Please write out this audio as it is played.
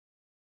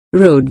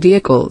Road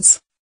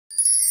vehicles.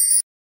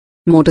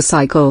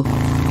 Motorcycle.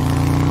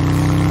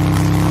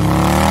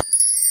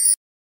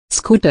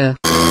 Scooter.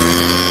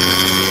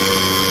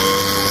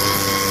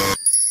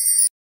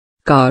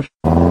 Car.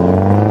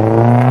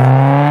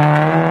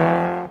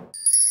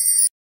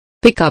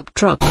 Pickup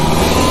truck.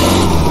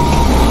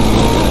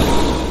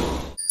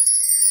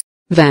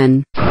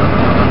 Van.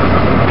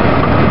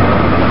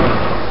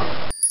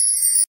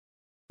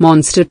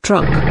 Monster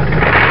truck.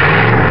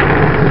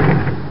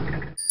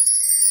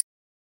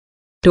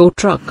 Tow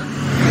truck.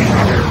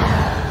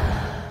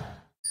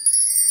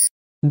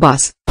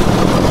 Bus.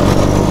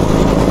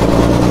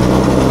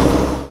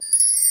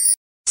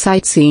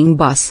 Sightseeing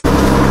bus.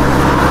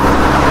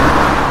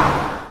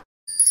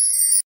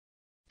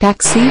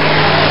 Taxi.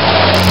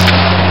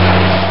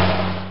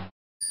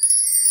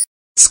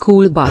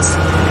 School bus.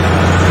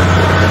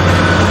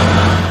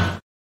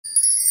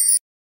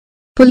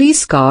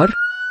 Police car.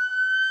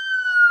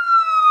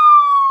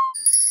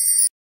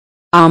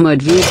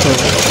 Armored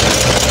vehicle.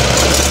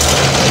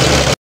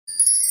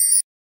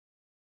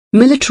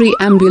 Military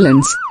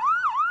ambulance.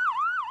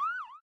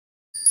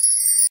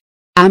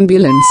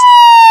 Ambulance.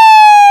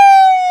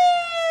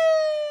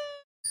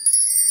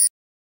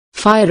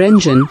 Fire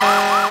engine.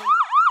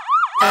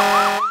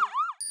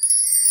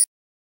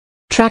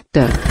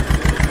 Tractor.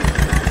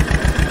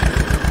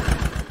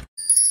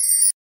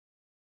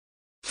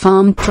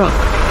 Farm truck.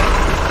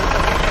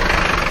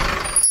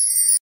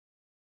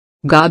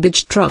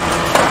 Garbage truck.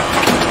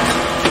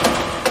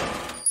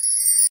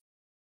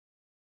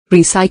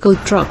 Recycle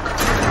truck.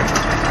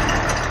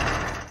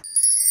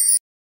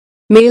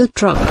 Mail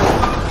truck.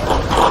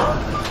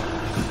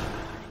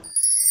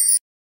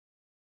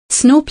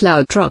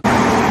 Snowplow truck.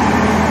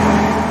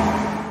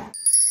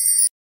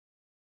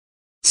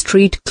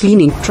 Street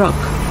cleaning truck.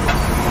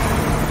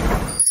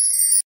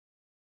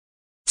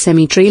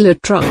 Semi-trailer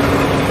truck.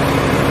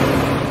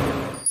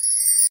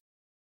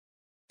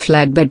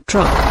 Flatbed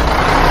truck.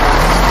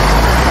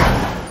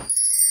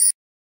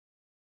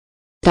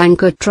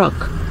 Tanker truck.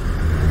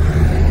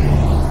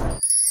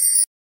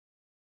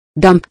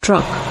 Dump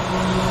truck.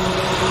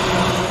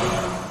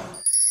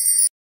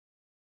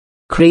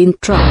 Crane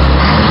truck.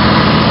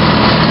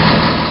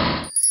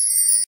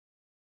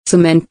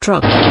 Cement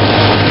truck.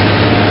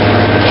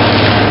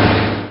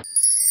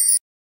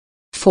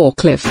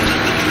 Forklift.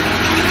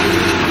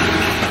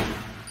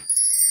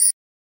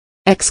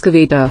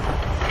 Excavator.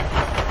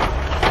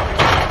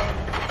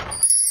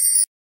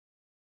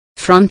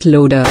 Front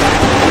loader.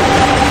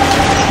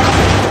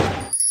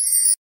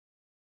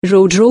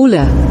 Road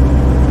roller.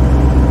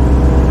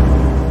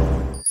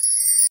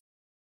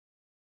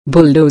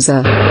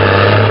 Bulldozer.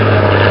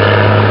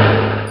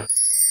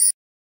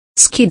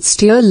 Skid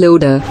steer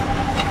loader.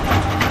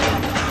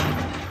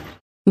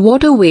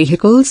 Water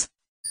vehicles.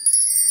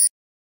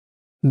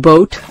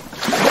 Boat.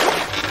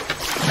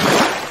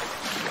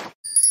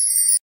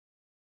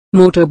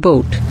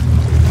 Motorboat.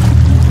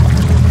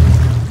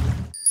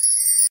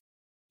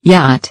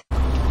 Yacht.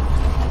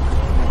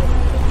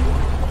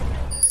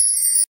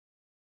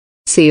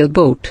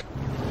 Sailboat.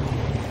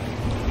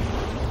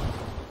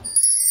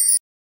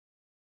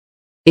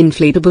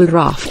 Inflatable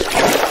raft.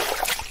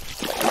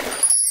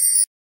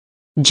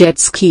 Jet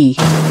ski.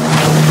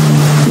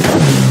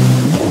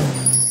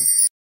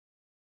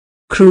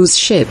 Cruise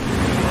ship.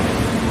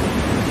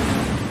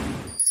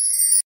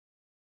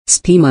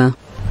 Steamer.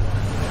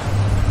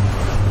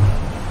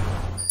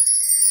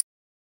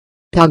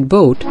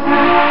 Tugboat.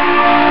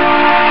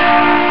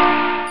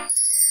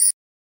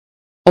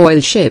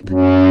 Oil ship.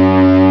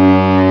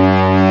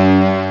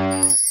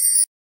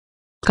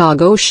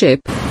 Cargo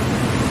ship.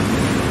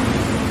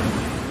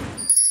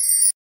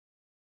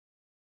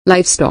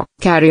 Livestock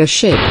carrier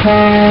ship.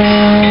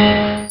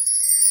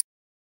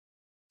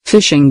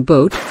 Fishing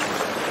boat.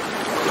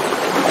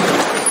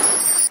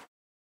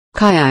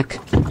 Kayak.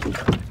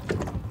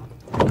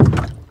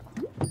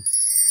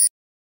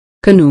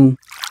 Canoe.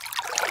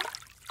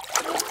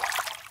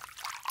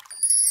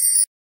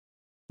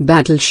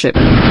 Battleship.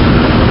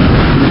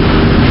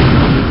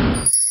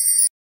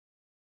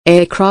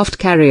 Aircraft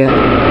carrier.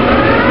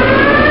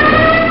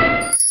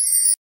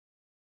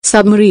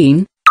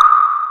 Submarine.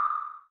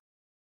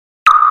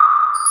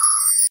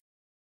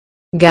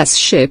 Gas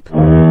ship.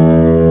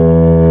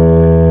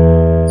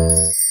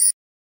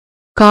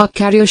 Car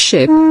carrier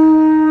ship.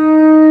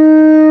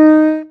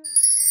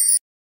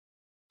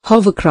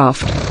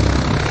 Hovercraft.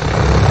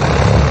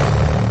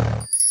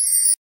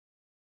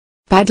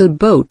 Paddle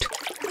boat.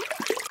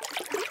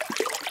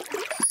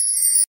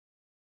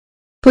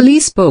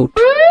 Police boat.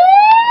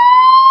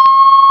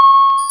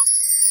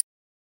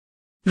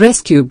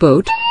 Rescue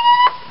boat.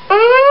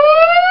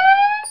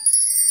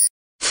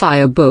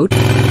 Fire boat.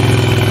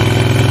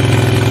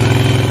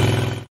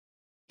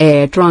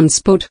 Air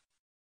transport.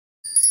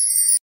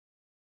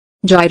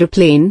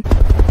 Gyroplane.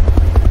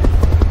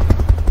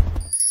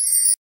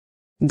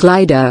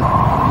 Glider.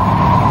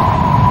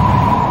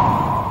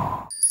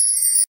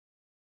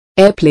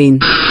 Airplane.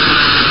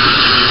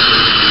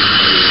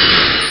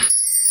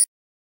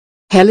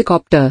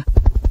 Helicopter.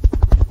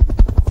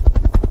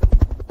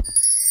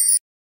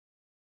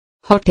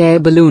 hot air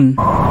balloon,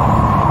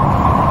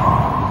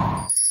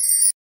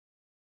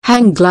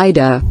 hang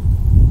glider,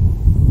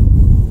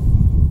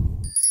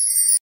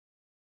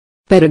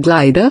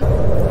 paraglider,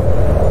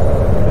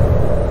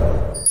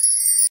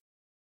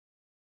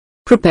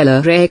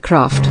 propeller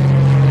aircraft,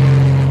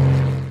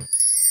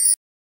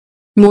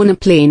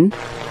 monoplane,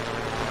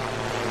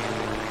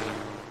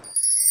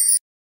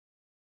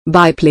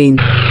 biplane,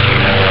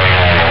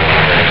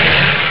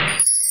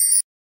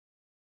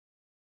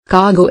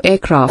 cargo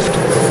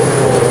aircraft,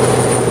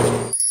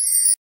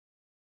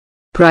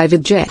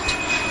 private jet,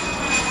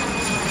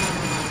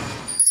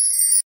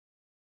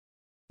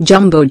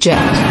 jumbo jet,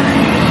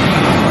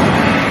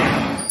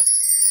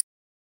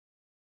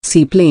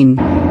 seaplane,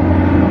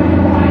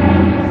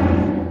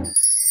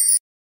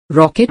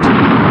 rocket,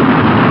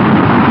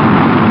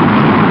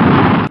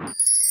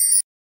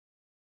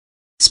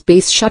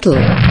 space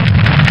shuttle,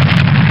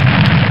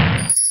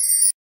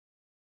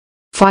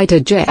 fighter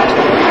jet,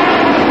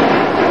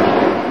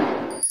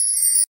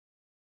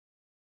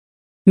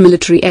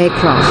 military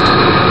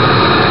aircraft,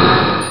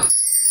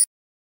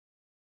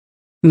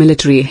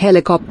 military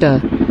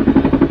helicopter,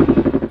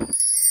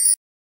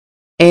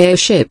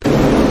 airship,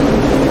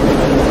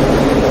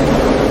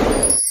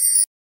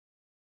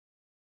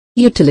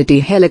 utility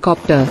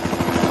helicopter,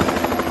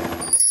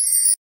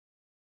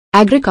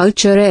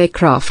 agriculture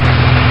aircraft,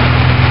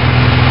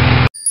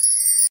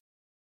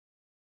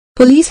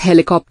 police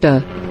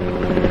helicopter,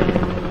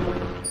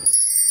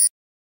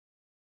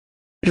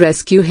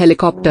 rescue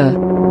helicopter,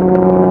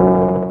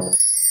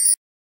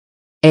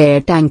 air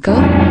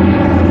tanker,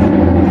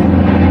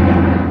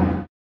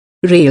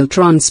 rail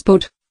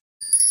transport,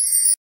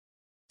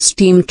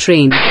 steam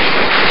train,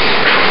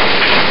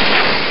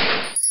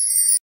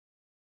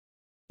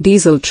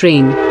 diesel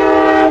train,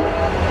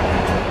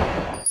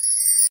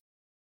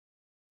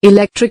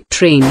 electric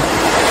train,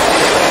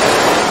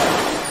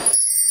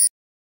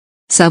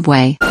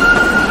 subway,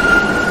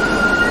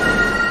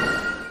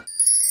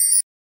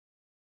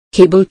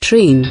 cable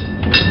train,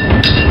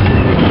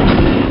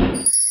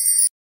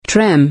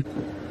 tram,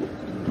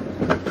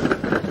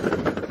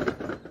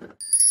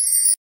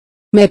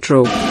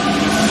 metro,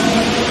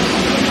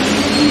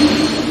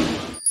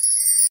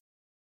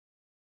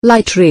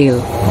 light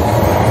rail,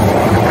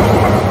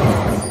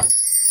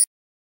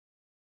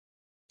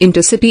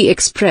 intercity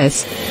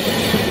express,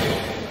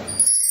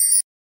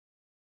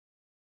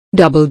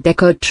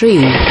 double-decker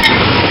train,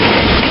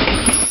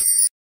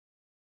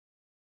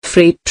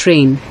 freight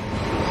train,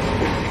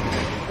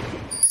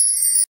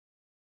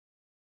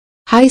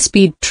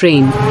 high-speed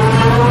train,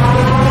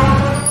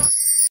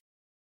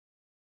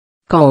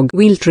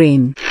 cogwheel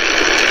train,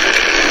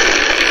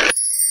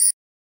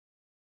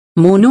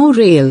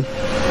 monorail,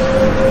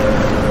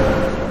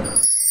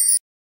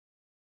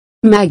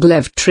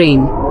 maglev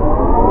train.